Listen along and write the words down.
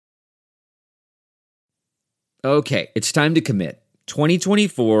Okay, it's time to commit.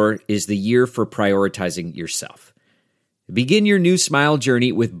 2024 is the year for prioritizing yourself. Begin your new smile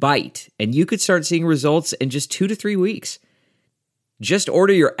journey with Byte, and you could start seeing results in just 2 to 3 weeks. Just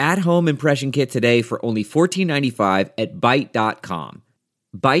order your at-home impression kit today for only $14.95 at Byte.com.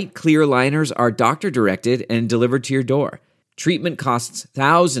 Byte clear liners are doctor-directed and delivered to your door. Treatment costs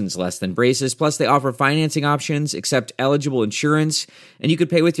thousands less than braces, plus they offer financing options, accept eligible insurance, and you could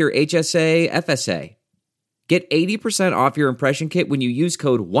pay with your HSA, FSA. Get 80% off your impression kit when you use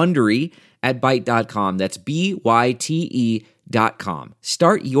code WONDERY at Byte.com. That's BYTE.com.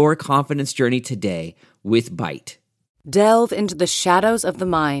 Start your confidence journey today with Byte. Delve into the shadows of the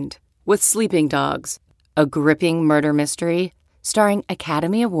mind with Sleeping Dogs, a gripping murder mystery starring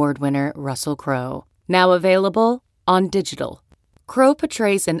Academy Award winner Russell Crowe. Now available on digital. Crowe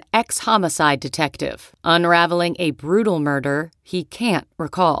portrays an ex-homicide detective unraveling a brutal murder he can't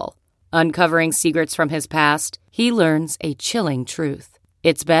recall. Uncovering secrets from his past, he learns a chilling truth.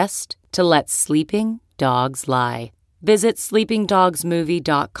 It's best to let sleeping dogs lie. Visit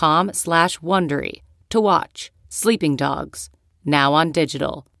sleepingdogsmovie.com/Wondery to watch Sleeping Dogs, now on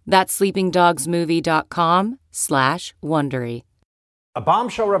digital. That's sleepingdogsmovie.com/Wondery. A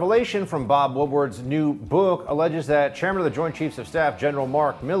bombshell revelation from Bob Woodward's new book alleges that Chairman of the Joint Chiefs of Staff, General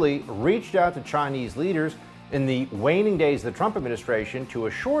Mark Milley, reached out to Chinese leaders in the waning days of the Trump administration to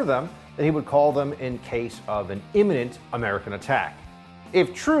assure them that he would call them in case of an imminent American attack.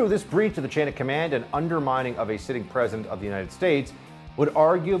 If true, this breach of the chain of command and undermining of a sitting president of the United States would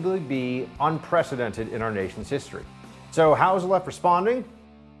arguably be unprecedented in our nation's history. So how is the left responding?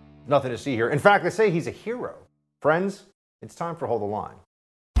 Nothing to see here. In fact, they say he's a hero. Friends, it's time for Hold the Line.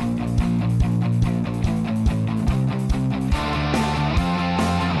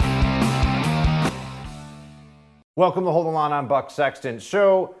 Welcome to Hold the Line. I'm Buck Sexton.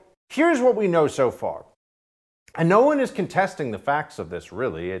 So here's what we know so far. And no one is contesting the facts of this,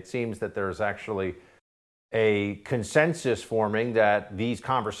 really. It seems that there's actually a consensus forming that these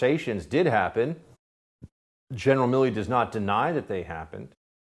conversations did happen. General Milley does not deny that they happened.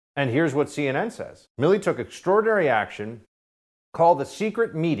 And here's what CNN says. Milley took extraordinary action, called a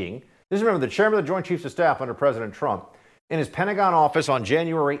secret meeting. This is, remember, the chairman of the Joint Chiefs of Staff under President Trump in his Pentagon office on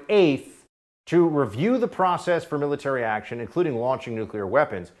January 8th to review the process for military action, including launching nuclear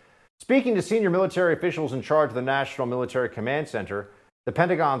weapons. Speaking to senior military officials in charge of the National Military Command Center, the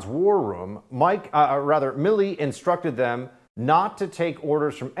Pentagon's War Room, Milley instructed them not to take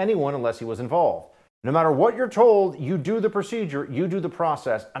orders from anyone unless he was involved. No matter what you're told, you do the procedure, you do the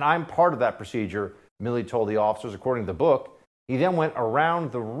process, and I'm part of that procedure, Milley told the officers, according to the book. He then went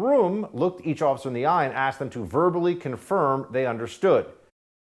around the room, looked each officer in the eye, and asked them to verbally confirm they understood.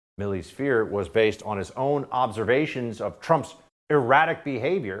 Milley's fear was based on his own observations of Trump's erratic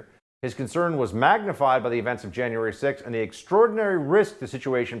behavior. His concern was magnified by the events of January 6th and the extraordinary risk the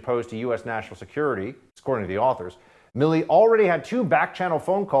situation posed to U.S. national security, according to the authors. Milley already had 2 back-channel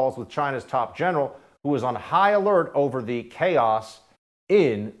phone calls with China's top general, who was on high alert over the chaos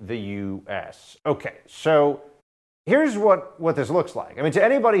in the U.S. Okay, so here's what this looks like. I mean, to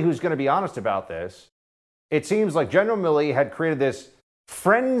anybody who's going to be honest about this, it seems like General Milley had created this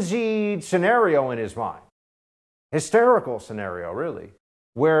frenzied scenario in his mind, hysterical scenario, really,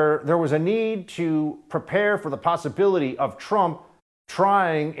 where there was a need to prepare for the possibility of Trump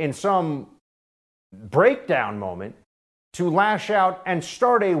trying in some breakdown moment to lash out and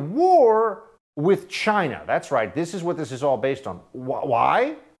start a war with China. That's right. This is what this is all based on.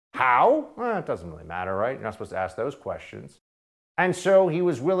 Why? How? Well, it doesn't really matter, right? You're not supposed to ask those questions. And so he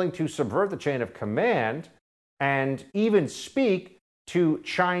was willing to subvert the chain of command and even speak to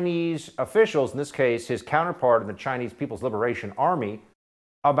Chinese officials, in this case, his counterpart in the Chinese People's Liberation Army,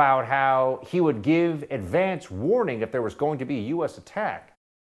 about how he would give advance warning if there was going to be a U.S. attack.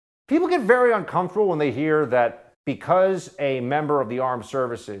 People get very uncomfortable when they hear that because a member of the armed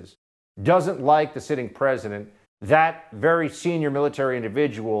services doesn't like the sitting president, that very senior military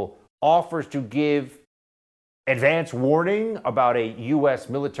individual offers to give advance warning about a U.S.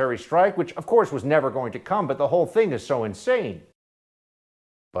 military strike, which of course was never going to come, but the whole thing is so insane.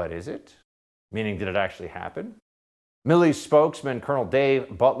 But is it? Meaning, did it actually happen? Milley's spokesman, Colonel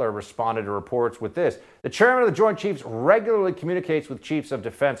Dave Butler, responded to reports with this. The chairman of the Joint Chiefs regularly communicates with chiefs of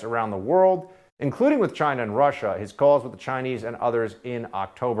defense around the world, including with China and Russia. His calls with the Chinese and others in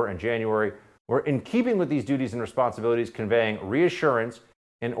October and January were in keeping with these duties and responsibilities, conveying reassurance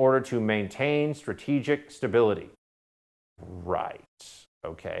in order to maintain strategic stability. Right.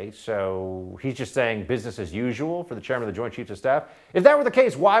 Okay, so he's just saying business as usual for the chairman of the Joint Chiefs of Staff. If that were the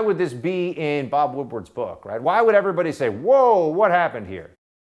case, why would this be in Bob Woodward's book, right? Why would everybody say, whoa, what happened here?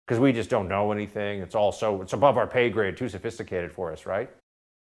 because we just don't know anything. It's above our pay grade, too sophisticated for us, right?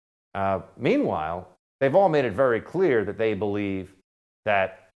 Meanwhile, they've all made it very clear that they believe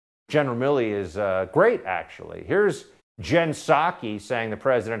that General Milley is great, actually. Here's Jen Psaki saying the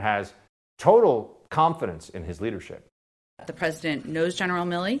president has total confidence in his leadership. The president knows General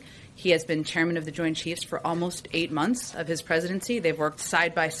Milley. He has been chairman of the Joint Chiefs for almost 8 months of his presidency. They've worked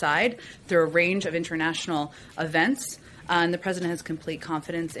side by side through a range of international events. And the president has complete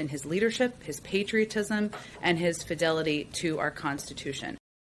confidence in his leadership, his patriotism, and his fidelity to our Constitution.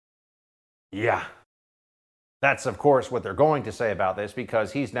 Yeah. That's, of course, what they're going to say about this,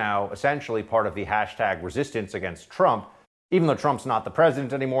 because he's now essentially part of the hashtag resistance against Trump, even though Trump's not the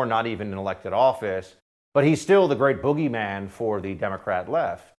president anymore, not even in elected office. But he's still the great boogeyman for the Democrat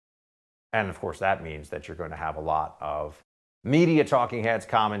left. And, of course, that means that you're going to have a lot of media talking heads,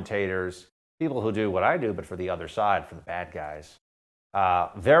 commentators, people who do what I do, but for the other side, for the bad guys.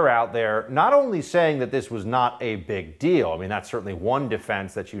 They're out there not only saying that this was not a big deal. I mean, that's certainly one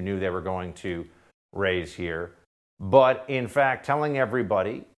defense that you knew they were going to raise here. But, in fact, telling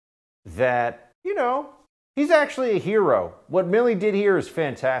everybody that, he's actually a hero. What Milley did here is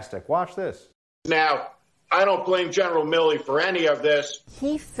fantastic. Watch this. Now, I don't blame General Milley for any of this.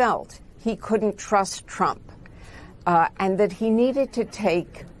 He felt he couldn't trust Trump and that he needed to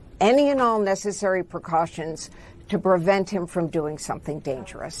take any and all necessary precautions to prevent him from doing something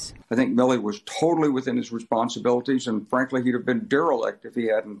dangerous. I think Milley was totally within his responsibilities, and frankly, he'd have been derelict if he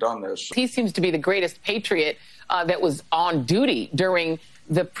hadn't done this. He seems to be the greatest patriot that was on duty during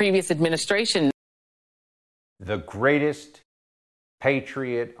the previous administration. The greatest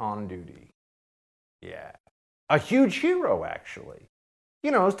patriot on duty. Yeah. A huge hero, actually.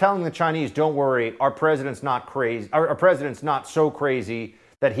 Telling the Chinese, don't worry, our president's not crazy. Our president's not so crazy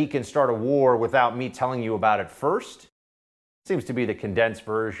that he can start a war without me telling you about it first. Seems to be the condensed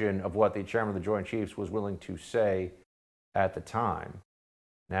version of what the chairman of the Joint Chiefs was willing to say at the time.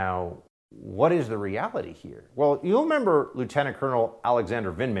 Now, what is the reality here? Well, you'll remember Lieutenant Colonel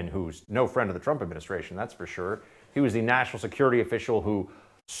Alexander Vindman, who's no friend of the Trump administration, that's for sure. He was the national security official who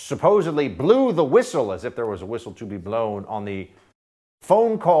supposedly blew the whistle, as if there was a whistle to be blown, on the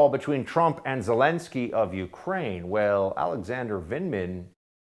phone call between Trump and Zelensky of Ukraine. Well, Alexander Vindman,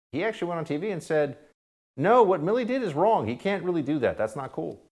 he actually went on TV and said, no, what Milley did is wrong. He can't really do that. That's not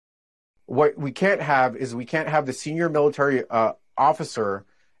cool. What we can't have the senior military officer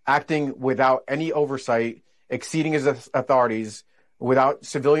acting without any oversight, exceeding his authorities, without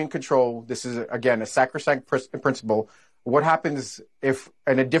civilian control. This is, again, a sacrosanct principle. What happens if,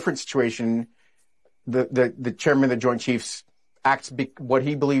 in a different situation, the chairman of the Joint Chiefs acts what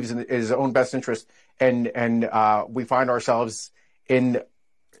he believes in his own best interest, and we find ourselves in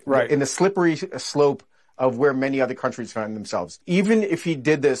the slippery slope of where many other countries find themselves. Even if he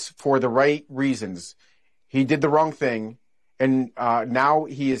did this for the right reasons, he did the wrong thing, and now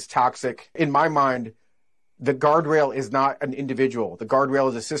he is toxic. In my mind, the guardrail is not an individual. The guardrail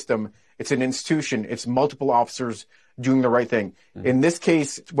is a system. It's an institution. It's multiple officers doing the right thing. Mm-hmm. In this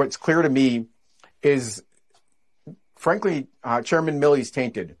case, what's clear to me is, frankly, Chairman Milley's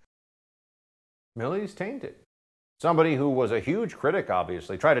tainted. Milley's tainted. Somebody who was a huge critic,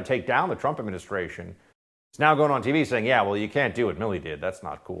 obviously, tried to take down the Trump administration, is now going on TV saying, yeah, well, you can't do what Milley did. That's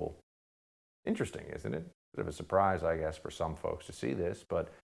not cool. Interesting, isn't it? Bit of a surprise, I guess, for some folks to see this. But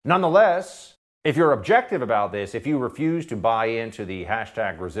nonetheless, if you're objective about this, if you refuse to buy into the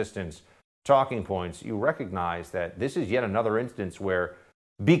hashtag resistance talking points, you recognize that this is yet another instance where,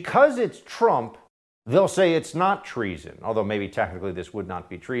 because it's Trump, they'll say it's not treason. Although maybe technically this would not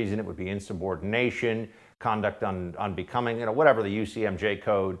be treason. It would be insubordination, conduct unbecoming, whatever the UCMJ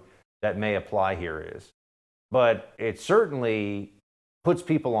code that may apply here is. But it certainly puts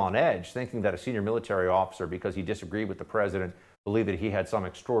people on edge, thinking that a senior military officer, because he disagreed with the president, believed that he had some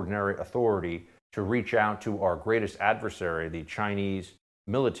extraordinary authority to reach out to our greatest adversary, the Chinese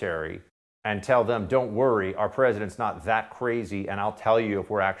military, and tell them, don't worry, our president's not that crazy, and I'll tell you if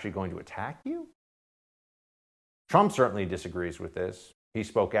we're actually going to attack you. Trump certainly disagrees with this. He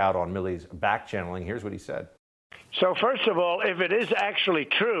spoke out on Milley's back-channeling. Here's what he said. So first of all, if it is actually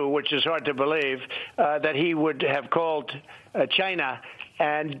true, which is hard to believe, that he would have called China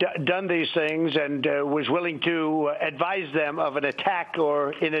and done these things and was willing to advise them of an attack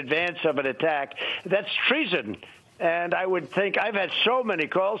or in advance of an attack, that's treason. And I would think I've had so many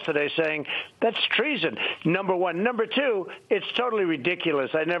calls today saying that's treason. Number one. Number two, it's totally ridiculous.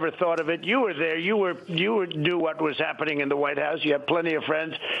 I never thought of it. You were there. You knew what was happening in the White House. You have plenty of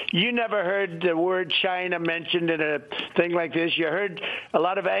friends. You never heard the word China mentioned in a thing like this. You heard a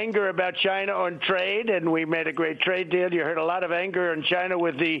lot of anger about China on trade, and we made a great trade deal. You heard a lot of anger in China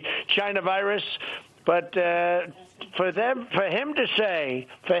with the China virus. But for him to say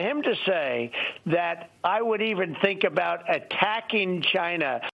that I would even think about attacking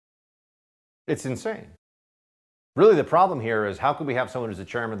China. It's insane. Really, the problem here is how could we have someone who's the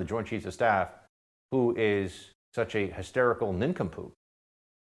chairman of the Joint Chiefs of Staff who is such a hysterical nincompoop?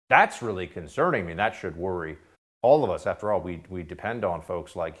 That's really concerning. I mean, that should worry all of us. After all, we depend on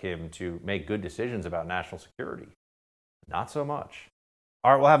folks like him to make good decisions about national security. Not so much.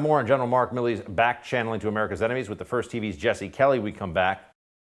 All right, we'll have more on General Mark Milley's back channeling to America's enemies with the First TV's Jesse Kelly. We come back.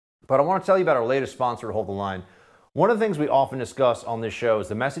 But I want to tell you about our latest sponsor to Hold the Line. One of the things we often discuss on this show is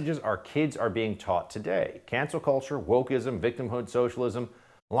the messages our kids are being taught today. Cancel culture, wokeism, victimhood, socialism.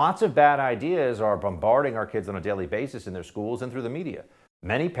 Lots of bad ideas are bombarding our kids on a daily basis in their schools and through the media.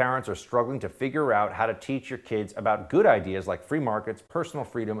 Many parents are struggling to figure out how to teach your kids about good ideas like free markets, personal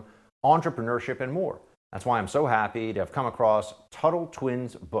freedom, entrepreneurship, and more. That's why I'm so happy to have come across Tuttle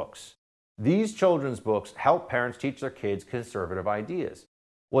Twins books. These children's books help parents teach their kids conservative ideas.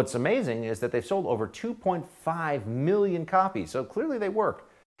 What's amazing is that they've sold over 2.5 million copies, so clearly they work.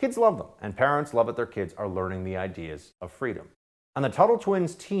 Kids love them, and parents love that their kids are learning the ideas of freedom. And the Tuttle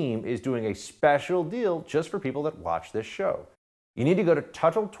Twins team is doing a special deal just for people that watch this show. You need to go to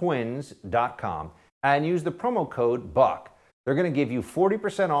TuttleTwins.com and use the promo code BUCK. They're going to give you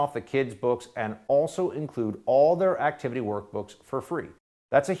 40% off the kids' books and also include all their activity workbooks for free.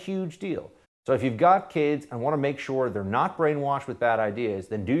 That's a huge deal. So if you've got kids and want to make sure they're not brainwashed with bad ideas,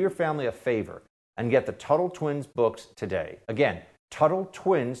 then do your family a favor and get the Tuttle Twins books today. Again,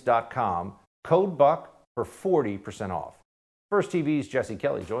 TuttleTwins.com, code BUCK for 40% off. First TV's Jesse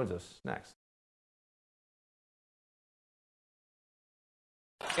Kelly joins us next.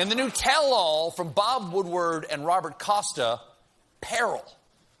 In the new tell-all from Bob Woodward and Robert Costa, peril.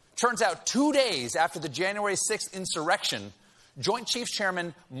 Turns out 2 days after the January 6th insurrection, Joint Chiefs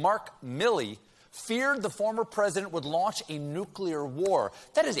Chairman Mark Milley feared the former president would launch a nuclear war.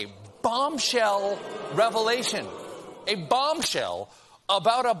 That is a bombshell revelation. A bombshell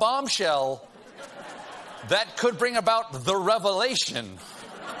about a bombshell that could bring about the revelation.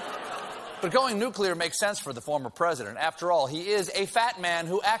 But going nuclear makes sense for the former president. After all, he is a fat man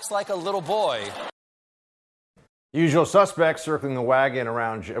who acts like a little boy. Usual suspects circling the wagons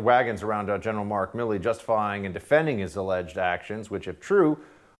around General Mark Milley, justifying and defending his alleged actions, which, if true,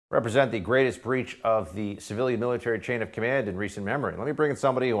 represent the greatest breach of the civilian-military chain of command in recent memory. Let me bring in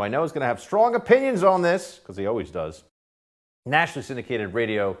somebody who I know is going to have strong opinions on this, because he always does. Nationally syndicated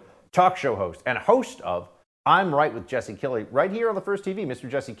radio talk show host and host of I'm Right with Jesse Kelly, right here on the First TV, Mr.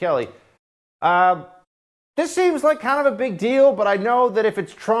 Jesse Kelly. This seems like kind of a big deal, but I know that if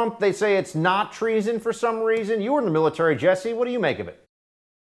it's Trump, they say it's not treason for some reason. You were in the military, Jesse. What do you make of it?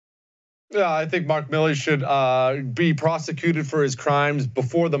 Yeah, I think Mark Milley should be prosecuted for his crimes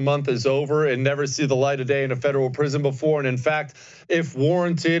before the month is over and never see the light of day in a federal prison before. And in fact, if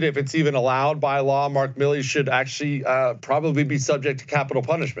warranted, if it's even allowed by law, Mark Milley should actually probably be subject to capital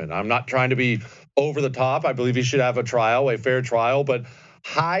punishment. I'm not trying to be over the top. I believe he should have a trial, a fair trial, but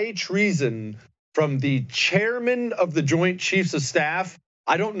high treason from the chairman of the Joint Chiefs of Staff,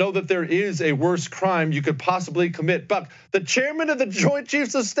 I don't know that there is a worse crime you could possibly commit. Buck, the chairman of the Joint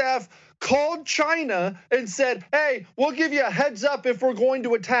Chiefs of Staff called China and said, hey, we'll give you a heads up if we're going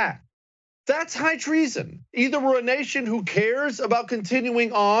to attack. That's high treason. Either we're a nation who cares about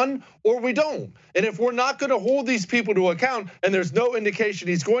continuing on or we don't. And if we're not going to hold these people to account, and there's no indication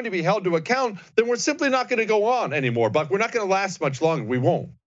he's going to be held to account, then we're simply not going to go on anymore. Buck, we're not going to last much longer. We won't.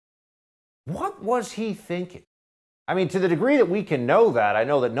 What was he thinking? I mean, to the degree that we can know that, I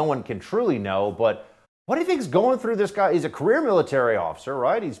know that no one can truly know, but what do you think is going through this guy? He's a career military officer,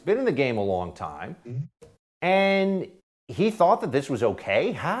 right? He's been in the game a long time. Mm-hmm. And he thought that this was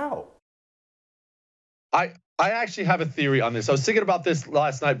okay? How? I actually have a theory on this. I was thinking about this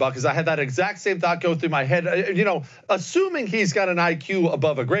last night, Buck, because I had that exact same thought go through my head. You know, assuming he's got an IQ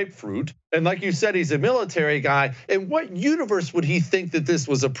above a grapefruit, and like you said, he's a military guy, in what universe would he think that this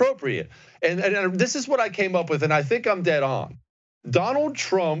was appropriate? And this is what I came up with, and I think I'm dead on. Donald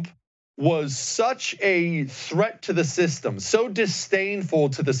Trump was such a threat to the system, so disdainful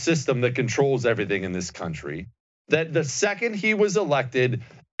to the system that controls everything in this country, that the second he was elected,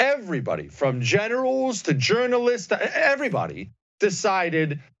 everybody from generals to journalists, everybody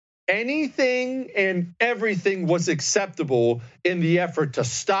decided anything and everything was acceptable in the effort to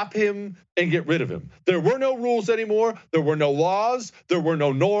stop him and get rid of him. There were no rules anymore. There were no laws. There were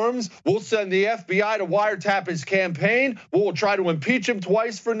no norms. We'll send the FBI to wiretap his campaign. We'll try to impeach him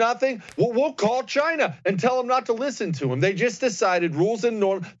twice for nothing. We'll call China and tell him not to listen to him. They just decided rules and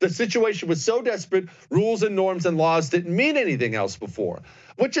norms. The situation was so desperate, rules and norms and laws didn't mean anything else before,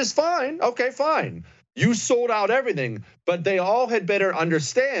 which is fine. Okay, fine. You sold out everything, but they all had better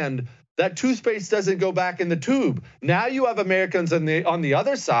understand that toothpaste doesn't go back in the tube. Now you have Americans on the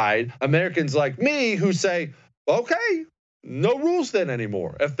other side, Americans like me, who say, okay, no rules then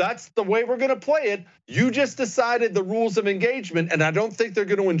anymore. If that's the way we're going to play it, you just decided the rules of engagement, and I don't think they're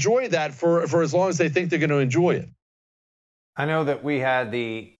going to enjoy that for as long as they think they're going to enjoy it. I know that we had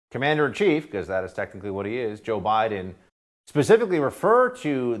the commander-in-chief, because that is technically what he is, Joe Biden, specifically refer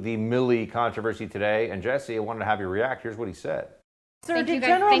to the Milley controversy today. And Jesse, I wanted to have you react. Here's what he said. Sir, did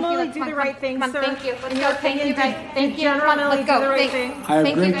General Milley do the right thing, sir? Thank you. In your opinion, did General Milley do the right thing? I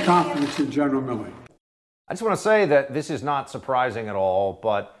have great confidence in General Milley. I just want to say that this is not surprising at all.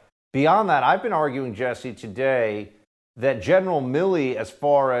 But beyond that, I've been arguing, Jesse, today that General Milley, as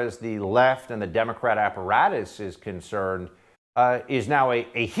far as the left and the Democrat apparatus is concerned, is now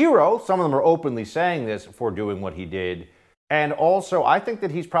a hero. Some of them are openly saying this for doing what he did. And also, I think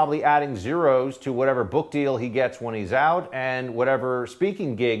that he's probably adding zeros to whatever book deal he gets when he's out and whatever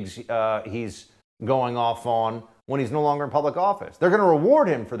speaking gigs he's going off on when he's no longer in public office. They're going to reward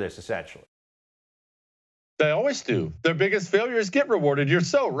him for this, essentially. They always do. Their biggest failures get rewarded. You're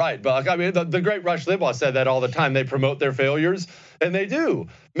so right, Buck. I mean, the great Rush Limbaugh said that all the time. They promote their failures, and they do.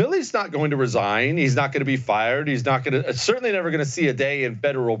 Milley's not going to resign. He's not going to be fired. He's not going to, certainly never going to see a day in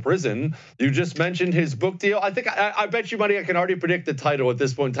federal prison. You just mentioned his book deal. I think, I bet you money I can already predict the title at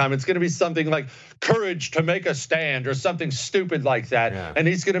this point in time. It's going to be something like Courage to Make a Stand or something stupid like that. Yeah. And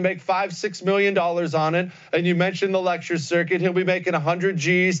he's going to make $5-6 million on it. And you mentioned the lecture circuit. He'll be making 100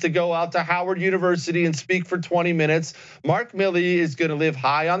 G's to go out to Howard University and speak for 20 minutes. Mark Milley is going to live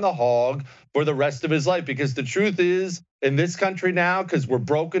high on the hog for the rest of his life, because the truth is, in this country now, because we're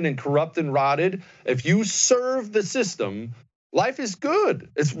broken and corrupt and rotted, if you serve the system, life is good.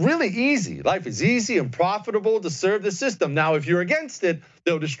 It's really easy. Life is easy and profitable to serve the system. Now, if you're against it,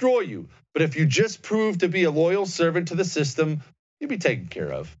 they'll destroy you. But if you just prove to be a loyal servant to the system, you'll be taken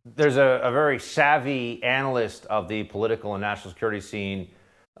care of. There's a very savvy analyst of the political and national security scene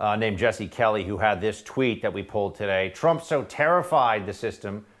named Jesse Kelly, who had this tweet that we pulled today. Trump so terrified the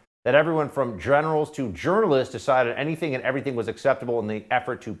system that everyone from generals to journalists decided anything and everything was acceptable in the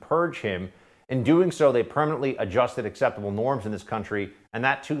effort to purge him. In doing so, they permanently adjusted acceptable norms in this country, and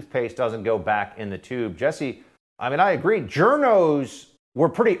that toothpaste doesn't go back in the tube. Jesse, I mean, I agree. Journos were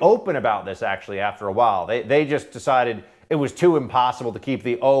pretty open about this, actually, after a while. They just decided it was too impossible to keep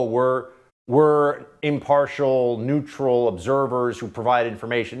the, we're impartial, neutral observers who provide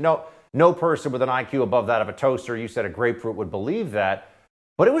information. No person with an IQ above that of a toaster, you said a grapefruit, would believe that.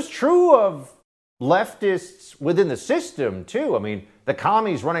 But it was true of leftists within the system, too. I mean, the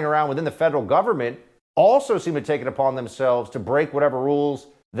commies running around within the federal government also seem to take it upon themselves to break whatever rules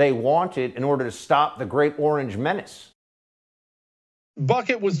they wanted in order to stop the Great Orange Menace. Buck,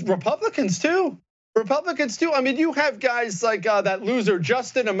 it was Republicans, too. I mean, you have guys like that loser,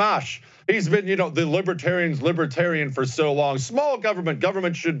 Justin Amash. He's been, the libertarian for so long. Small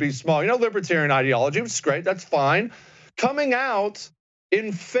government should be small. Libertarian ideology, which is great, that's fine. Coming out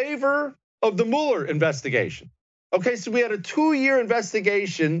in favor of the Mueller investigation. Okay, so we had a 2-year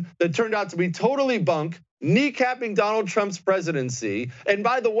investigation that turned out to be totally bunk, kneecapping Donald Trump's presidency, and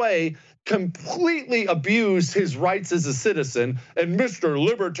by the way, completely abused his rights as a citizen. And Mr.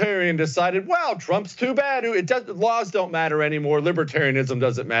 Libertarian decided, well, Trump's too bad. Laws don't matter anymore. Libertarianism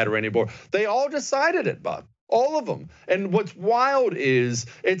doesn't matter anymore. They all decided it, Bob. All of them. And what's wild is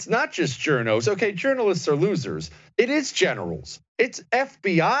it's not just journos. Okay, journalists are losers. It is generals. It's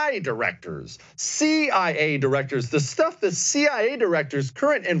FBI directors, CIA directors. The stuff the CIA directors,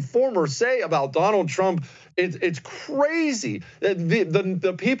 current and former, say about Donald Trump, it's crazy.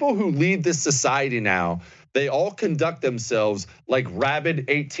 The people who lead this society now, they all conduct themselves like rabid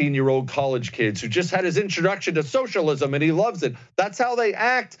 18-year-old college kids who just had his introduction to socialism and he loves it. That's how they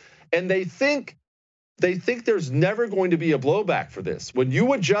act, and they think there's never going to be a blowback for this. When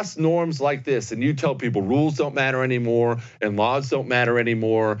you adjust norms like this and you tell people rules don't matter anymore and laws don't matter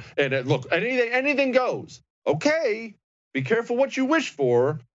anymore, and look, anything goes. Okay, be careful what you wish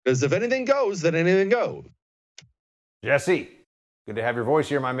for, because if anything goes, then anything goes. Jesse, good to have your voice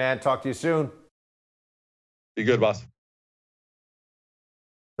here, my man. Talk to you soon. Be good, boss.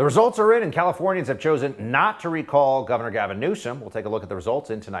 The results are in, and Californians have chosen not to recall Governor Gavin Newsom. We'll take a look at the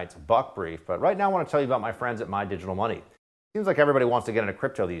results in tonight's Buck Brief. But right now, I want to tell you about my friends at My Digital Money. Seems like everybody wants to get into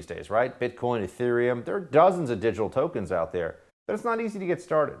crypto these days, right? Bitcoin, Ethereum, there are dozens of digital tokens out there, but it's not easy to get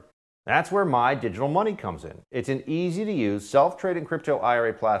started. That's where My Digital Money comes in. It's an easy-to-use, self-trading crypto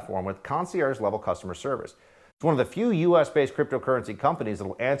IRA platform with concierge-level customer service. It's one of the few U.S.-based cryptocurrency companies that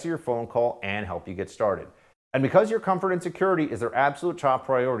will answer your phone call and help you get started. And because your comfort and security is their absolute top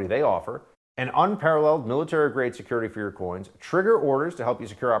priority, they offer an unparalleled military-grade security for your coins, trigger orders to help you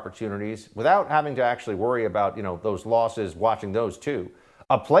secure opportunities without having to actually worry about, those losses, watching those too.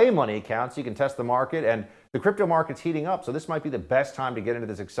 A play money account so you can test the market, and the crypto market's heating up, so this might be the best time to get into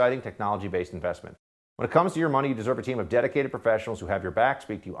this exciting technology-based investment. When it comes to your money, you deserve a team of dedicated professionals who have your back,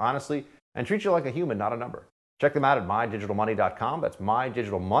 speak to you honestly, and treat you like a human, not a number. Check them out at mydigitalmoney.com. That's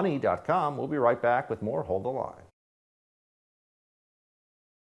mydigitalmoney.com. We'll be right back with more Hold the Line.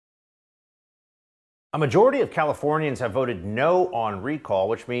 A majority of Californians have voted no on recall,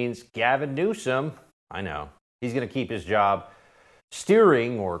 which means Gavin Newsom, I know, he's going to keep his job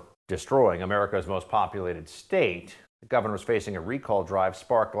steering or destroying America's most populated state. The governor was facing a recall drive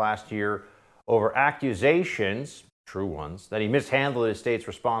sparked last year over accusations, true ones, that he mishandled his state's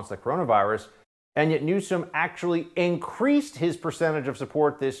response to the coronavirus. And yet Newsom actually increased his percentage of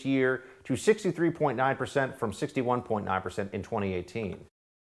support this year to 63.9% from 61.9% in 2018.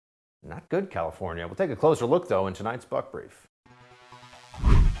 Not good, California. We'll take a closer look, though, in tonight's Buck Brief.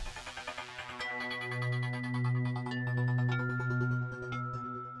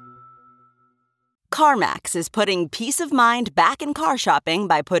 CarMax is putting peace of mind back in car shopping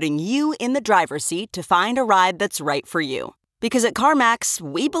by putting you in the driver's seat to find a ride that's right for you. Because at CarMax,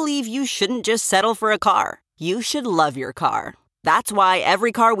 we believe you shouldn't just settle for a car. You should love your car. That's why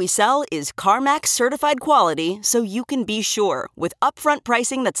every car we sell is CarMax certified quality, so you can be sure with upfront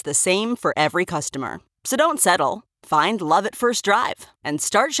pricing that's the same for every customer. So don't settle. Find love at first drive and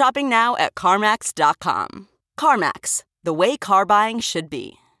start shopping now at CarMax.com. CarMax, the way car buying should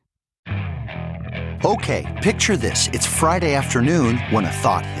be. Okay, picture this. It's Friday afternoon when a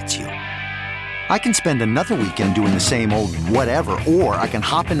thought hits you. I can spend another weekend doing the same old whatever, or I can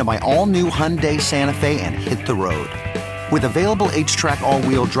hop into my all-new Hyundai Santa Fe and hit the road. With available H-Track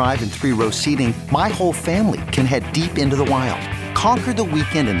all-wheel drive and 3-row seating, my whole family can head deep into the wild. Conquer the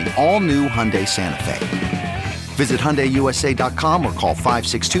weekend in the all-new Hyundai Santa Fe. Visit HyundaiUSA.com or call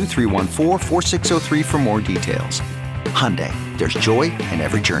 562-314-4603 for more details. Hyundai, there's joy in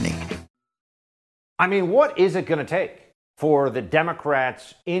every journey. I mean, what is it going to take for the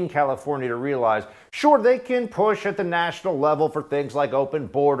Democrats in California to realize, sure, they can push at the national level for things like open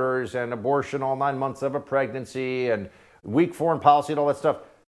borders and abortion all 9 months of a pregnancy and weak foreign policy and all that stuff,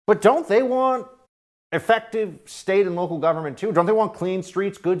 but don't they want effective state and local government too? Don't they want clean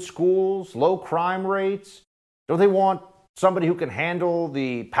streets, good schools, low crime rates? Don't they want somebody who can handle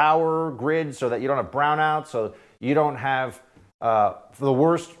the power grid so that you don't have brownouts, so you don't have the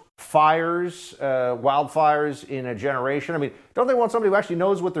worst fires, wildfires in a generation? I mean, don't they want somebody who actually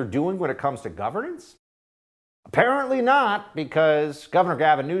knows what they're doing when it comes to governance? Apparently not, because Governor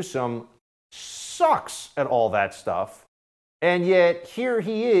Gavin Newsom sucks at all that stuff. And yet here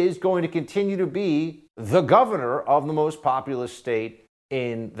he is going to continue to be the governor of the most populous state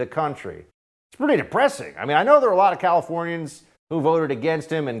in the country. It's pretty depressing. I mean, I know there are a lot of Californians who voted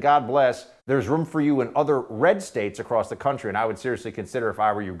against him, and God bless, there's room for you in other red states across the country, and I would seriously consider if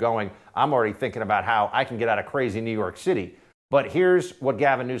I were you going. I'm already thinking about how I can get out of crazy New York City. But here's what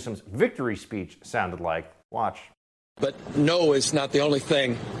Gavin Newsom's victory speech sounded like. Watch. But no is not the only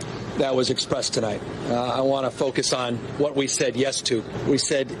thing that was expressed tonight. I want to focus on what we said yes to. We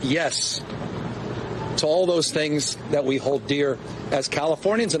said yes to all those things that we hold dear as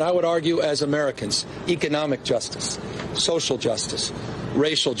Californians, and I would argue as Americans: economic justice, social justice,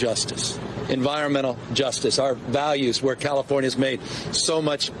 racial justice, environmental justice, our values where California's made so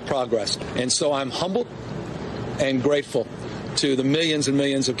much progress. And so I'm humbled and grateful to the millions and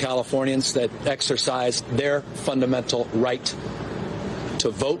millions of Californians that exercised their fundamental right to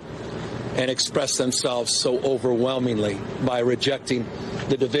vote and express themselves so overwhelmingly by rejecting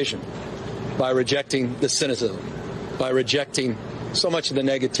the division, by rejecting the cynicism, by rejecting so much of the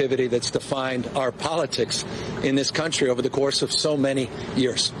negativity that's defined our politics in this country over the course of so many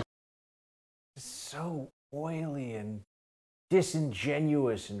years. So oily and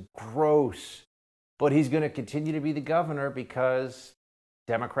disingenuous and gross. But he's going to continue to be the governor because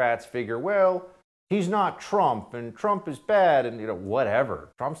Democrats figure, well, he's not Trump, and Trump is bad, and, whatever.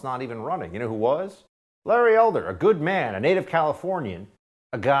 Trump's not even running. You know who was? Larry Elder, a good man, a native Californian,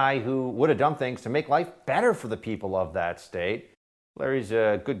 a guy who would have done things to make life better for the people of that state. Larry's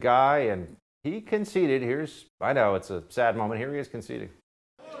a good guy, and he conceded. I know it's a sad moment. Here he is conceding.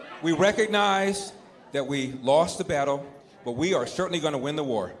 We recognize that we lost the battle, but we are certainly going to win the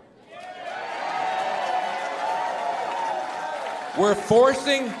war.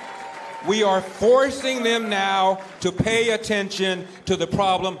 We are forcing them now to pay attention to the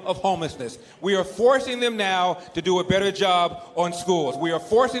problem of homelessness. We are forcing them now to do a better job on schools. We are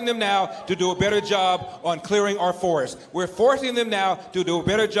forcing them now to do a better job on clearing our forests. We're forcing them now to do a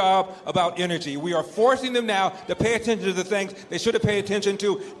better job about energy. We are forcing them now to pay attention to the things they should have paid attention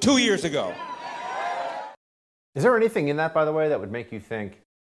to 2 years ago. Is there anything in that, by the way, that would make you think,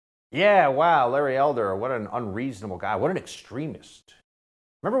 yeah, wow, Larry Elder, what an unreasonable guy, what an extremist?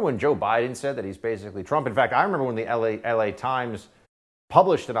 Remember when Joe Biden said that he's basically Trump? In fact, I remember when the LA Times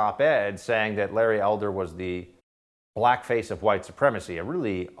published an op-ed saying that Larry Elder was the blackface of white supremacy, a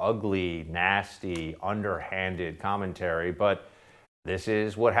really ugly, nasty, underhanded commentary. But this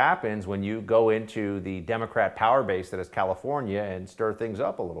is what happens when you go into the Democrat power base that is California and stir things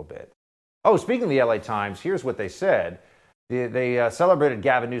up a little bit. Oh, speaking of the LA Times, here's what they said. They celebrated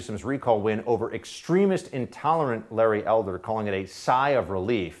Gavin Newsom's recall win over extremist, intolerant Larry Elder, calling it a sigh of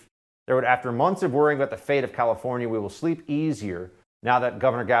relief. They wrote, after months of worrying about the fate of California, we will sleep easier now that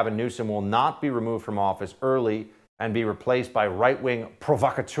Governor Gavin Newsom will not be removed from office early and be replaced by right-wing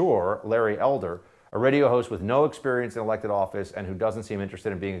provocateur Larry Elder, a radio host with no experience in elected office and who doesn't seem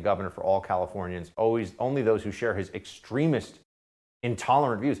interested in being a governor for all Californians, only those who share his extremist,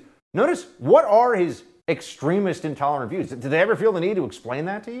 intolerant views. Notice, what are his extremist, intolerant views? Did they ever feel the need to explain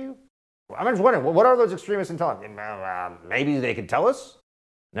that to you? I'm just wondering, what are those extremist, intolerant? Maybe they could tell us?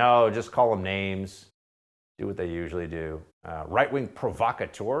 No, just call them names. Do what they usually do. Right-wing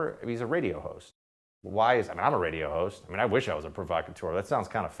provocateur. He's a radio host. I'm a radio host. I wish I was a provocateur. That sounds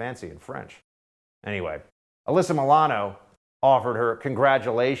kind of fancy in French. Anyway, Alyssa Milano offered her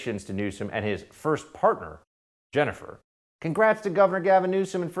congratulations to Newsom and his first partner, Jennifer. Congrats to Governor Gavin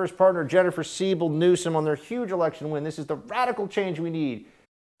Newsom and first partner Jennifer Siebel Newsom on their huge election win. This is the radical change we need,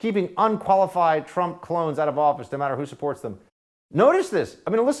 keeping unqualified Trump clones out of office no matter who supports them. Notice this.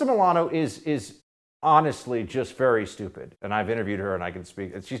 Alyssa Milano is honestly just very stupid. And I've interviewed her and I can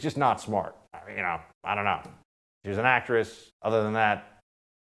speak. She's just not smart. I don't know. She's an actress. Other than that,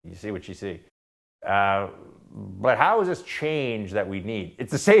 you see what you see. But how is this change that we need?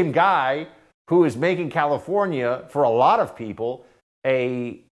 It's the same guy who is making California, for a lot of people,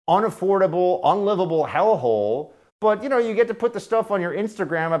 a unaffordable, unlivable hellhole. But, you get to put the stuff on your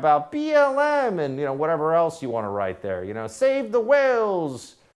Instagram about BLM and, whatever else you want to write there. Save the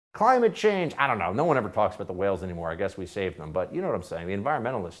whales, climate change. I don't know. No one ever talks about the whales anymore. I guess we saved them. But you know what I'm saying. The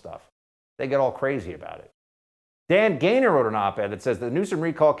environmentalist stuff. They get all crazy about it. Dan Gaynor wrote an op-ed that says the Newsom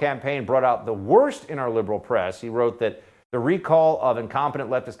recall campaign brought out the worst in our liberal press. He wrote that the recall of incompetent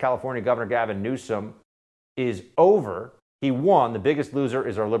leftist California Governor Gavin Newsom is over. He won. The biggest loser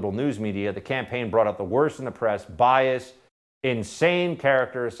is our liberal news media. The campaign brought out the worst in the press: bias, insane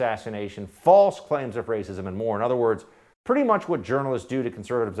character assassination, false claims of racism, and more. In other words, pretty much what journalists do to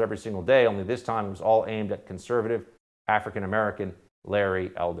conservatives every single day, only this time it was all aimed at conservative African-American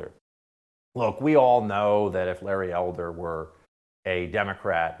Larry Elder. Look, we all know that if Larry Elder were a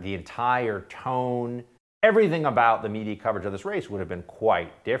Democrat, the entire tone, everything about the media coverage of this race would have been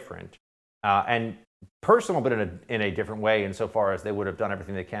quite different. And personal, but in a different way insofar as they would have done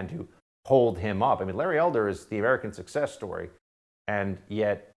everything they can to hold him up. Larry Elder is the American success story, and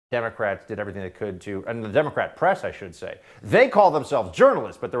yet Democrats did everything they could to, and the Democrat press, I should say, they call themselves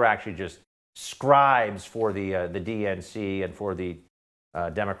journalists, but they're actually just scribes for the DNC and for the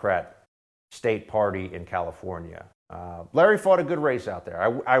Democrat state party in California. Larry fought a good race out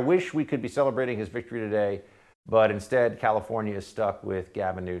there. I wish we could be celebrating his victory today, but instead California is stuck with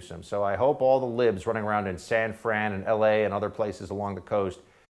Gavin Newsom. So I hope all the libs running around in San Fran and LA and other places along the coast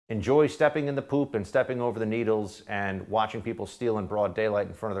enjoy stepping in the poop and stepping over the needles and watching people steal in broad daylight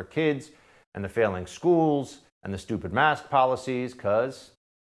in front of their kids, and the failing schools and the stupid mask policies, because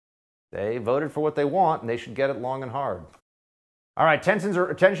they voted for what they want and they should get it long and hard. All right, tensions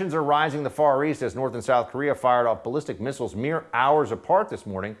are rising in the Far East as North and South Korea fired off ballistic missiles mere hours apart this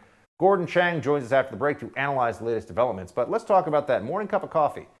morning. Gordon Chang joins us after the break to analyze the latest developments. But let's talk about that morning cup of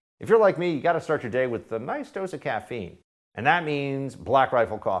coffee. If you're like me, you got to start your day with a nice dose of caffeine. And that means Black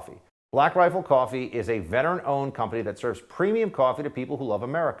Rifle Coffee. Black Rifle Coffee is a veteran-owned company that serves premium coffee to people who love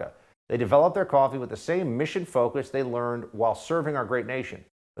America. They develop their coffee with the same mission focus they learned while serving our great nation.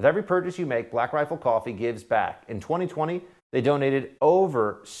 With every purchase you make, Black Rifle Coffee gives back. In 2020, they donated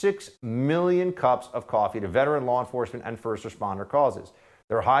over 6 million cups of coffee to veteran law enforcement and first responder causes.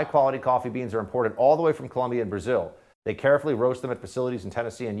 Their high-quality coffee beans are imported all the way from Colombia and Brazil. They carefully roast them at facilities in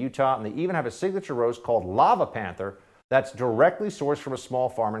Tennessee and Utah, and they even have a signature roast called Lava Panther that's directly sourced from a small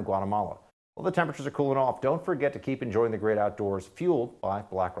farm in Guatemala. Well, the temperatures are cooling off. Don't forget to keep enjoying the great outdoors, fueled by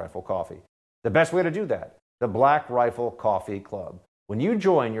Black Rifle Coffee. The best way to do that, the Black Rifle Coffee Club. When you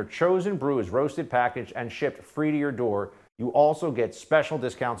join, your chosen brew is roasted, packaged, and shipped free to your door. You also get special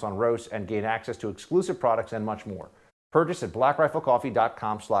discounts on roasts and gain access to exclusive products and much more. Purchase at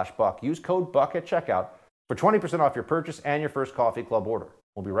blackriflecoffee.com/buck. Use code BUCK at checkout for 20% off your purchase and your first coffee club order.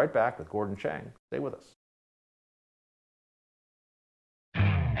 We'll be right back with Gordon Chang. Stay with us.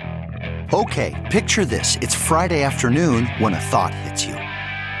 Okay, picture this. It's Friday afternoon when a thought hits you.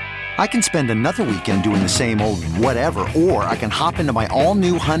 I can spend another weekend doing the same old whatever, or I can hop into my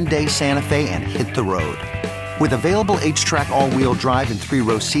all-new Hyundai Santa Fe and hit the road. With available H-Track all-wheel drive and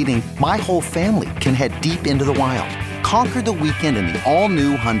 3-row seating, my whole family can head deep into the wild. Conquer the weekend in the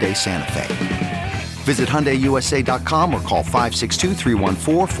all-new Hyundai Santa Fe. Visit HyundaiUSA.com or call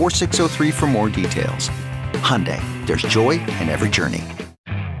 562-314-4603 for more details. Hyundai, there's joy in every journey.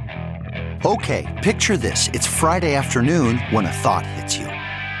 Okay, picture this. It's Friday afternoon when a thought hits you.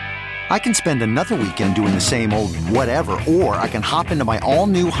 I can spend another weekend doing the same old whatever, or I can hop into my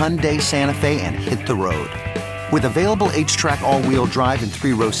all-new Hyundai Santa Fe and hit the road. With available H-Track all-wheel drive and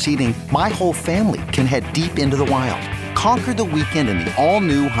 3-row seating, my whole family can head deep into the wild. Conquer the weekend in the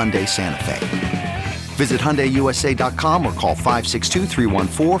all-new Hyundai Santa Fe. Visit HyundaiUSA.com or call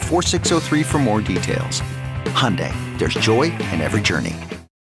 562-314-4603 for more details. Hyundai, there's joy in every journey.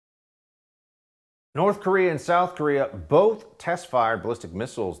 North Korea and South Korea both test-fired ballistic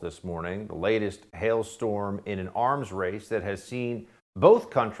missiles this morning, the latest hailstorm in an arms race that has seen both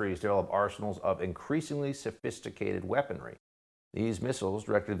countries develop arsenals of increasingly sophisticated weaponry. These missiles,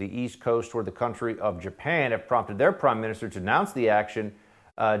 directed to the East Coast toward the country of Japan, have prompted their prime minister to announce the action,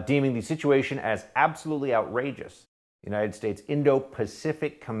 deeming the situation as absolutely outrageous. The United States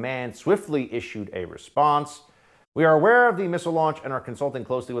Indo-Pacific Command swiftly issued a response. We are aware of the missile launch and are consulting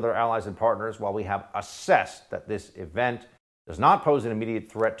closely with our allies and partners. While we have assessed that this event does not pose an immediate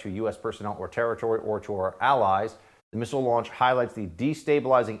threat to U.S. personnel or territory or to our allies, the missile launch highlights the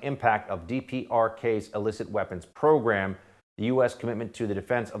destabilizing impact of DPRK's illicit weapons program. The U.S. commitment to the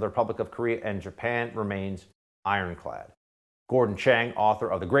defense of the Republic of Korea and Japan remains ironclad. Gordon Chang,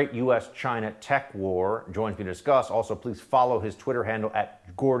 author of The Great U.S.-China Tech War, joins me to discuss. Also, please follow his Twitter handle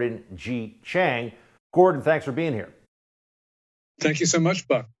at Gordon G. Chang. Gordon, thanks for being here. Thank you so much,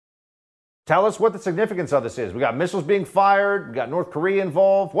 Buck. Tell us what the significance of this is. We got missiles being fired. We got North Korea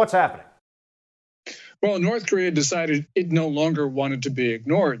involved. What's happening? Well, North Korea decided it no longer wanted to be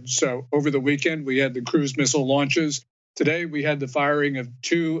ignored. So over the weekend, we had the cruise missile launches. Today, we had the firing of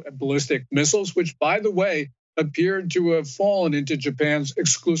 2 ballistic missiles, which, by the way, appeared to have fallen into Japan's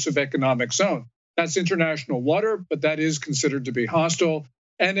exclusive economic zone. That's international water, but that is considered to be hostile.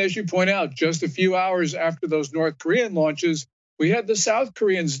 And as you point out, just a few hours after those North Korean launches, we had the South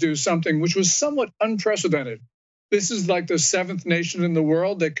Koreans do something which was somewhat unprecedented. This is like the 7th nation in the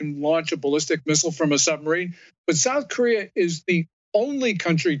world that can launch a ballistic missile from a submarine. But South Korea is the only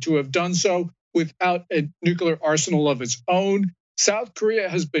country to have done so without a nuclear arsenal of its own. South Korea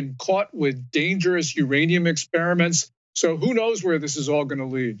has been caught with dangerous uranium experiments. So who knows where this is all going to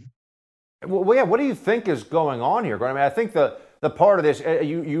lead? Well, yeah, what do you think is going on here? I mean, I think the part of this,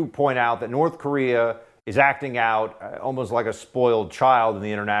 you point out that North Korea is acting out almost like a spoiled child in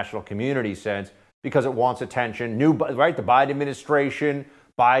the international community sense because it wants attention. The Biden administration,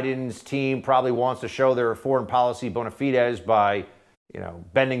 Biden's team probably wants to show their foreign policy bona fides by,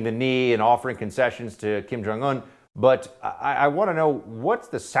 bending the knee and offering concessions to Kim Jong-un. But I want to know, what's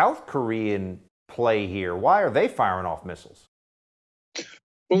the South Korean play here? Why are they firing off missiles?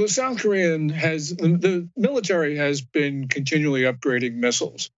 Well, the military has been continually upgrading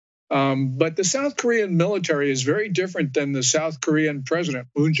missiles. But the South Korean military is very different than the South Korean president,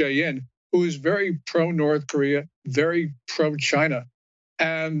 Moon Jae-in, who is very pro-North Korea, very pro-China.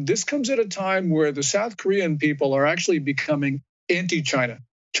 And this comes at a time where the South Korean people are actually becoming anti-China.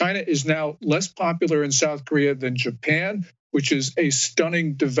 China is now less popular in South Korea than Japan, which is a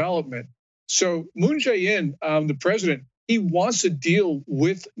stunning development. So Moon Jae-in, the president, he wants to deal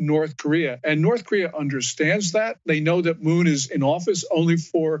with North Korea, and North Korea understands that. They know that Moon is in office only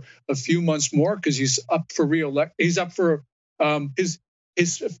for a few months more because he's up for re-elect. He's up for his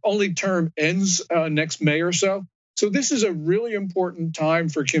only term ends next May or so. So this is a really important time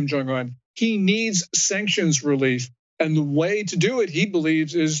for Kim Jong-un. He needs sanctions relief, and the way to do it, he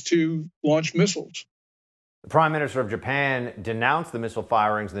believes, is to launch missiles. The Prime Minister of Japan denounced the missile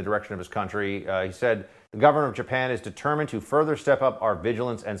firings in the direction of his country. He said, "The government of Japan is determined to further step up our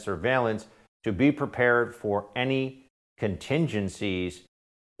vigilance and surveillance to be prepared for any contingencies.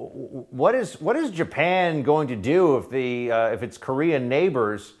 What is Japan going to do if its Korean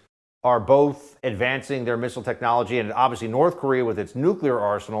neighbors are both advancing their missile technology, and obviously North Korea with its nuclear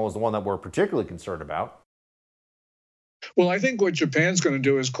arsenal is the one that we're particularly concerned about? Well, I think what Japan's going to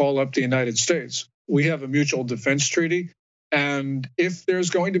do is call up the United States. We have a mutual defense treaty, and if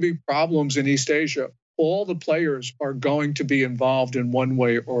there's going to be problems in East Asia, all the players are going to be involved in one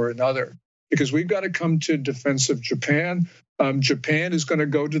way or another, because we've got to come to defense of Japan. Japan is going to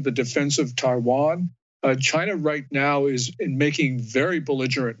go to the defense of Taiwan. China right now is making very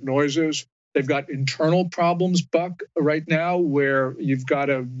belligerent noises. They've got internal problems, Buck, right now, where you've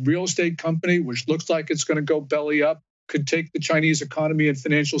got a real estate company, which looks like it's going to go belly up, could take the Chinese economy and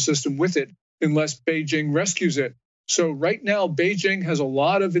financial system with it unless Beijing rescues it. So right now, Beijing has a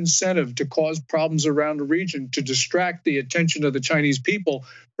lot of incentive to cause problems around the region to distract the attention of the Chinese people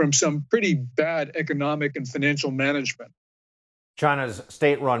from some pretty bad economic and financial management. China's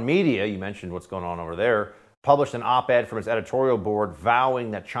state-run media, you mentioned what's going on over there, published an op-ed from its editorial board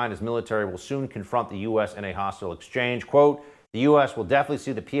vowing that China's military will soon confront the U.S. in a hostile exchange. Quote, the U.S. will definitely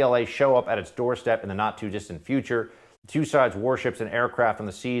see the PLA show up at its doorstep in the not-too-distant future. The two sides' warships and aircraft on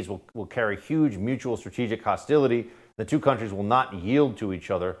the seas will carry huge mutual strategic hostility. The two countries will not yield to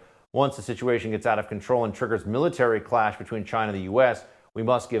each other. Once the situation gets out of control and triggers military clash between China and the U.S., we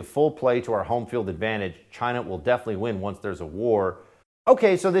must give full play to our home field advantage. China will definitely win once there's a war.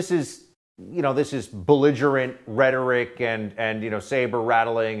 Okay, so this is belligerent rhetoric and saber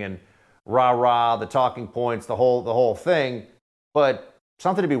rattling and rah-rah, the talking points, the whole thing. But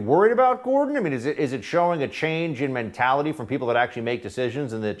something to be worried about, Gordon? I mean, is it showing a change in mentality from people that actually make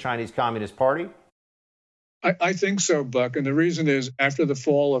decisions in the Chinese Communist Party? I think so, Buck. And the reason is after the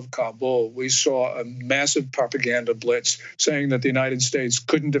fall of Kabul, we saw a massive propaganda blitz saying that the United States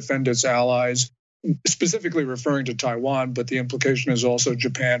couldn't defend its allies, specifically referring to Taiwan, but the implication is also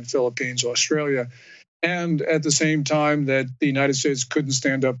Japan, Philippines, Australia. And at the same time that the United States couldn't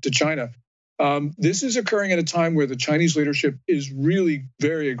stand up to China. This is occurring at a time where the Chinese leadership is really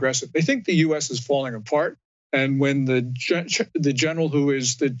very aggressive. They think the U.S. is falling apart. And when the general who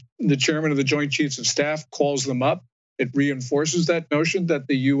is the chairman of the Joint Chiefs of Staff calls them up, it reinforces that notion that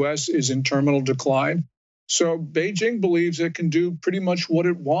the U.S. is in terminal decline. So Beijing believes it can do pretty much what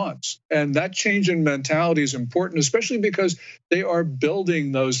it wants. And that change in mentality is important, especially because they are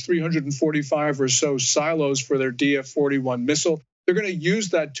building those 345 or so silos for their DF-41 missile. They're going to use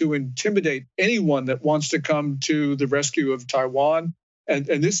that to intimidate anyone that wants to come to the rescue of Taiwan. And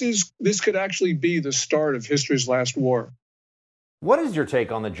this could actually be the start of history's last war. What is your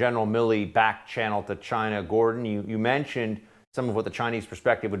take on the General Milley back channel to China, Gordon? You mentioned some of what the Chinese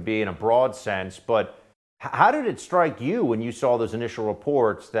perspective would be in a broad sense, but how did it strike you when you saw those initial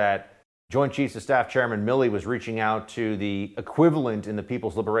reports that Joint Chiefs of Staff Chairman Milley was reaching out to the equivalent in the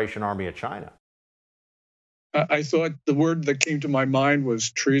People's Liberation Army of China? I thought the word that came to my mind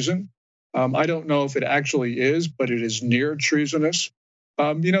was treason. I don't know if it actually is, but it is near treasonous.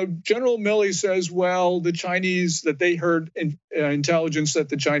 General Milley says, well, the Chinese, that they heard intelligence that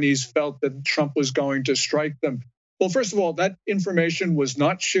the Chinese felt that Trump was going to strike them. Well, first of all, that information was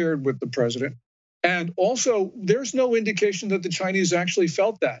not shared with the president. And also, there's no indication that the Chinese actually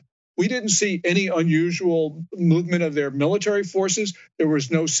felt that. We didn't see any unusual movement of their military forces. There was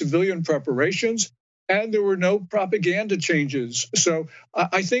no civilian preparations. And there were no propaganda changes. So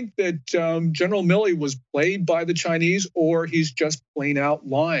I think that General Milley was played by the Chinese, or he's just plain out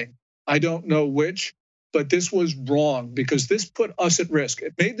lying. I don't know which, but this was wrong because this put us at risk.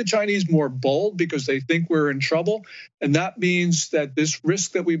 It made the Chinese more bold because they think we're in trouble. And that means that this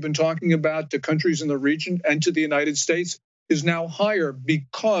risk that we've been talking about to countries in the region and to the United States is now higher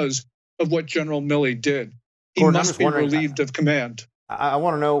because of what General Milley did. He must be relieved of command. I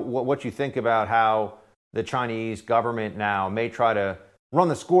want to know what you think about how the Chinese government now may try to run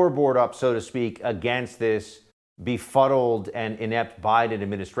the scoreboard up, so to speak, against this befuddled and inept Biden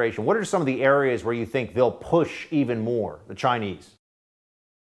administration. What are some of the areas where you think they'll push even more, the Chinese?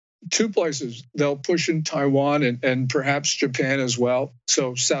 Two places. They'll push in Taiwan and perhaps Japan as well.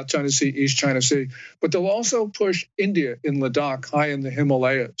 So South China Sea, East China Sea. But they'll also push India in Ladakh, high in the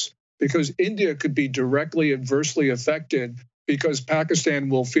Himalayas, because India could be directly adversely affected because Pakistan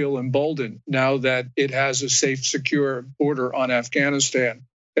will feel emboldened now that it has a safe, secure border on Afghanistan.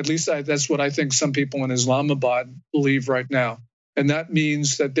 At least that's what I think some people in Islamabad believe right now. And that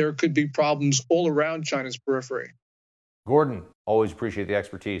means that there could be problems all around China's periphery. Gordon, always appreciate the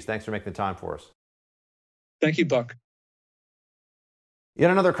expertise. Thanks for making the time for us. Thank you, Buck. Yet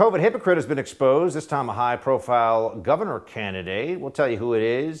another COVID hypocrite has been exposed, this time a high-profile governor candidate. We'll tell you who it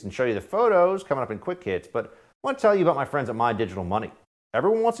is and show you the photos coming up in Quick Hits. But want to tell you about my friends at My Digital Money.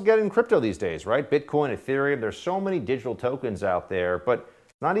 Everyone wants to get in crypto these days, right? Bitcoin, Ethereum, there's so many digital tokens out there, but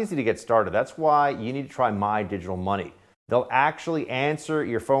it's not easy to get started. That's why you need to try My Digital Money. They'll actually answer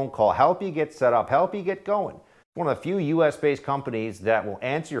your phone call, help you get set up, help you get going. It's one of the few US-based companies that will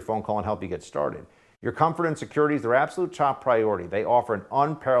answer your phone call and help you get started. Your comfort and security is their absolute top priority. They offer an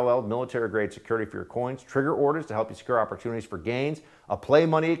unparalleled military-grade security for your coins, trigger orders to help you secure opportunities for gains, a play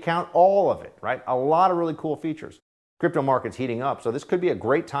money account, all of it, right? A lot of really cool features. Crypto market's heating up, so this could be a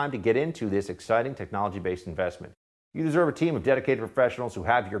great time to get into this exciting technology-based investment. You deserve a team of dedicated professionals who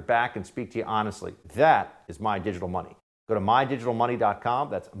have your back and speak to you honestly. That is My Digital Money. Go to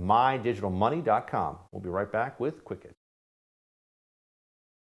mydigitalmoney.com. That's mydigitalmoney.com. We'll be right back with Quick Hits.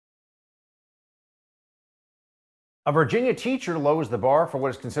 A Virginia teacher lowers the bar for what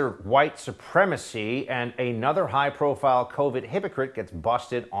is considered white supremacy, and another high-profile COVID hypocrite gets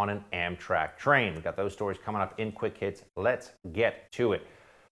busted on an Amtrak train. We've got those stories coming up in Quick Hits. Let's get to it.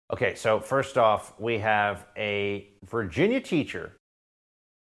 Okay, so first off, we have a Virginia teacher.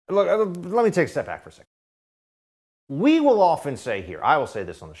 Look, let me take a step back for a second. We will often say here, I will say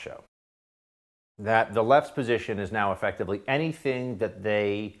this on the show, that the left's position is now effectively anything that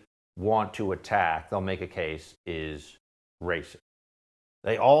they want to attack, they'll make a case, is racist.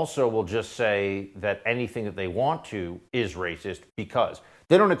 They also will just say that anything that they want to is racist because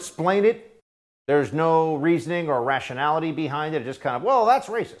they don't explain it. There's no reasoning or rationality behind it. It's just kind of, well, that's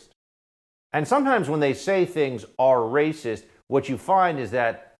racist. And sometimes when they say things are racist, what you find is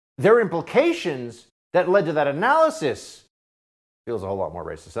that their implications that led to that analysis feels a whole lot more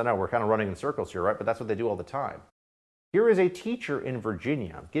racist. I know we're kind of running in circles here, right? But that's what they do all the time. Here is a teacher in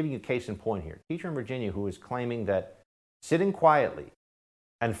Virginia. I'm giving you a case in point here. Teacher in Virginia who is claiming that sitting quietly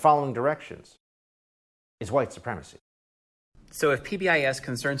and following directions is white supremacy. So if PBIS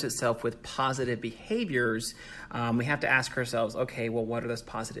concerns itself with positive behaviors, we have to ask ourselves, okay, well, what are those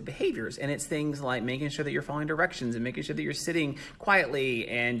positive behaviors? And it's things like making sure that you're following directions and making sure that you're sitting quietly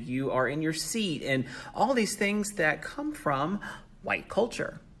and you are in your seat and all these things that come from white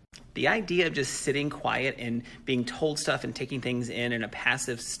culture. The idea of just sitting quiet and being told stuff and taking things in a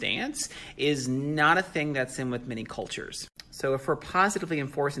passive stance is not a thing that's in with many cultures. So if we're positively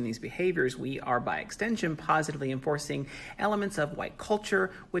enforcing these behaviors, we are by extension positively enforcing elements of white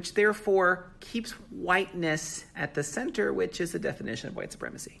culture, which therefore keeps whiteness at the center, which is the definition of white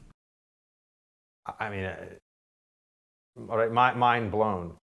supremacy. I mean, all right, mind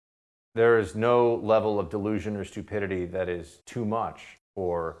blown. There is no level of delusion or stupidity that is too much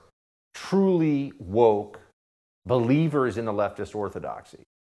for truly woke believers in the leftist orthodoxy.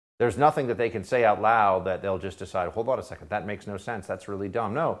 There's nothing that they can say out loud that they'll just decide, hold on a second, that makes no sense, that's really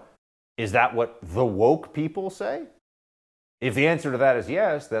dumb. No. Is that what the woke people say? If the answer to that is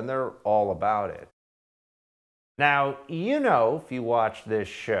yes, then they're all about it. Now, you know, if you watch this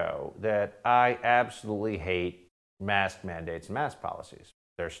show, that I absolutely hate mask mandates and mask policies.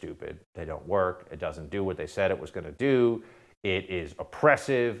 They're stupid. They don't work. It doesn't do what they said it was going to do. It is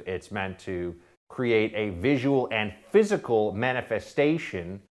oppressive. It's meant to create a visual and physical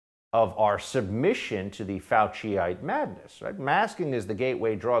manifestation of our submission to the Fauciite madness. Right? Masking is the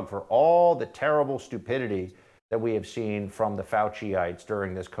gateway drug for all the terrible stupidity that we have seen from the Fauciites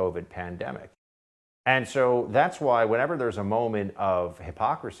during this COVID pandemic. And so that's why whenever there's a moment of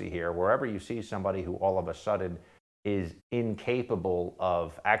hypocrisy here, wherever you see somebody who all of a sudden is incapable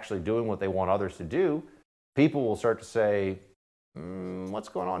of actually doing what they want others to do, people will start to say, what's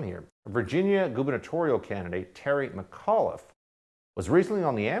going on here? Virginia gubernatorial candidate Terry McAuliffe was recently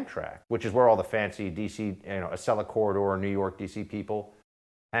on the Amtrak, which is where all the fancy D.C., Acela Corridor, New York, D.C. people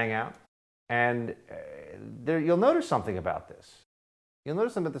hang out. And you'll notice something about this. You'll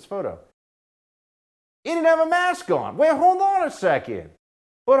notice something about this photo. He didn't have a mask on. Wait, hold on a second.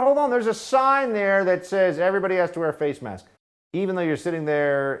 But hold on, there's a sign there that says everybody has to wear a face mask. Even though you're sitting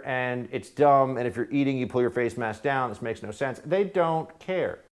there and it's dumb, and if you're eating, you pull your face mask down, this makes no sense. They don't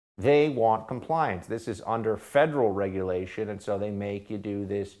care. They want compliance. This is under federal regulation, and so they make you do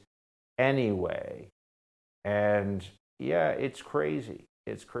this anyway. And yeah, it's crazy.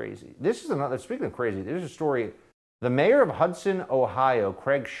 It's crazy. This is another, speaking of crazy, there's a story. The mayor of Hudson, Ohio,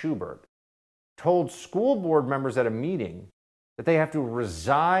 Craig Schubert, told school board members at a meeting that they have to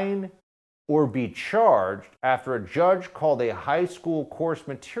resign or be charged after a judge called a high school course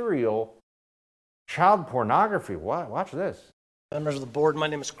material child pornography. What? Watch this. Members of the board, my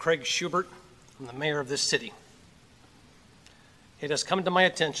name is Craig Schubert. I'm the mayor of this city. It has come to my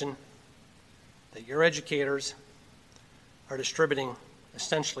attention that your educators are distributing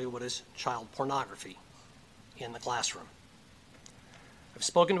essentially what is child pornography in the classroom. I've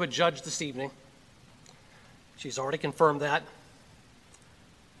spoken to a judge this evening. She's already confirmed that.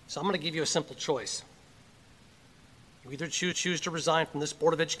 So I'm going to give you a simple choice. You either choose to resign from this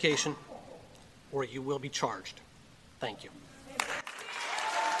Board of Education, or you will be charged. Thank you.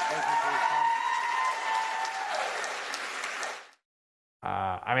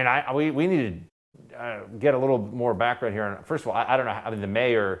 We need to get a little more background here. First of all, I don't know.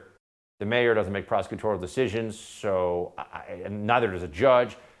 The mayor doesn't make prosecutorial decisions, so and neither does a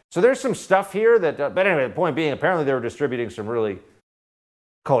judge. So there's some stuff here that. But anyway, the point being, apparently they were distributing some really,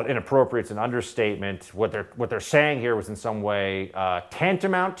 call it inappropriate, it's an understatement. What they're saying here was in some way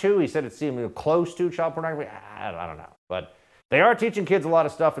tantamount to. He said it seemed close to child pornography. I don't know, but they are teaching kids a lot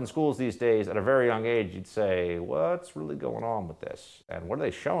of stuff in schools these days at a very young age. You'd say, what's really going on with this? And what are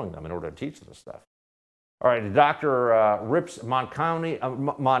they showing them in order to teach them this stuff? All right, Dr. Rips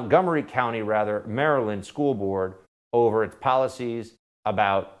Montgomery County, Maryland School Board over its policies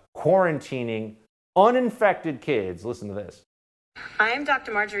about quarantining uninfected kids. Listen to this. I am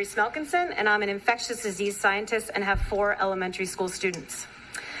Dr. Marjorie Smelkinson, and I'm an infectious disease scientist and have 4 elementary school students.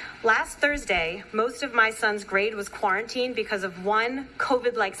 Last Thursday, most of my son's grade was quarantined because of one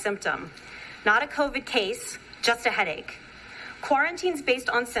COVID-like symptom. Not a COVID case, just a headache. Quarantines based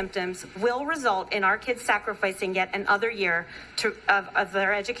on symptoms will result in our kids sacrificing yet another year of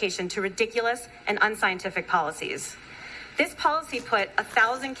their education to ridiculous and unscientific policies. This policy put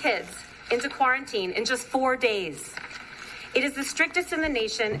 1,000 kids into quarantine in just 4 days. It is the strictest in the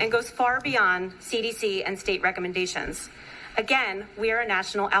nation and goes far beyond CDC and state recommendations. Again, we are a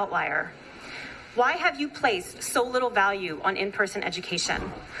national outlier. Why have you placed so little value on in-person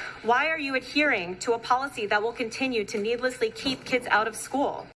education? Why are you adhering to a policy that will continue to needlessly keep kids out of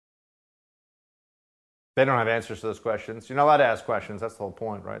school? They don't have answers to those questions. You're not allowed to ask questions. That's the whole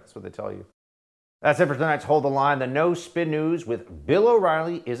point, right? That's what they tell you. That's it for tonight's Hold the Line. The No Spin News with Bill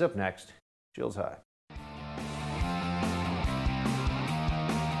O'Reilly is up next. Chills high.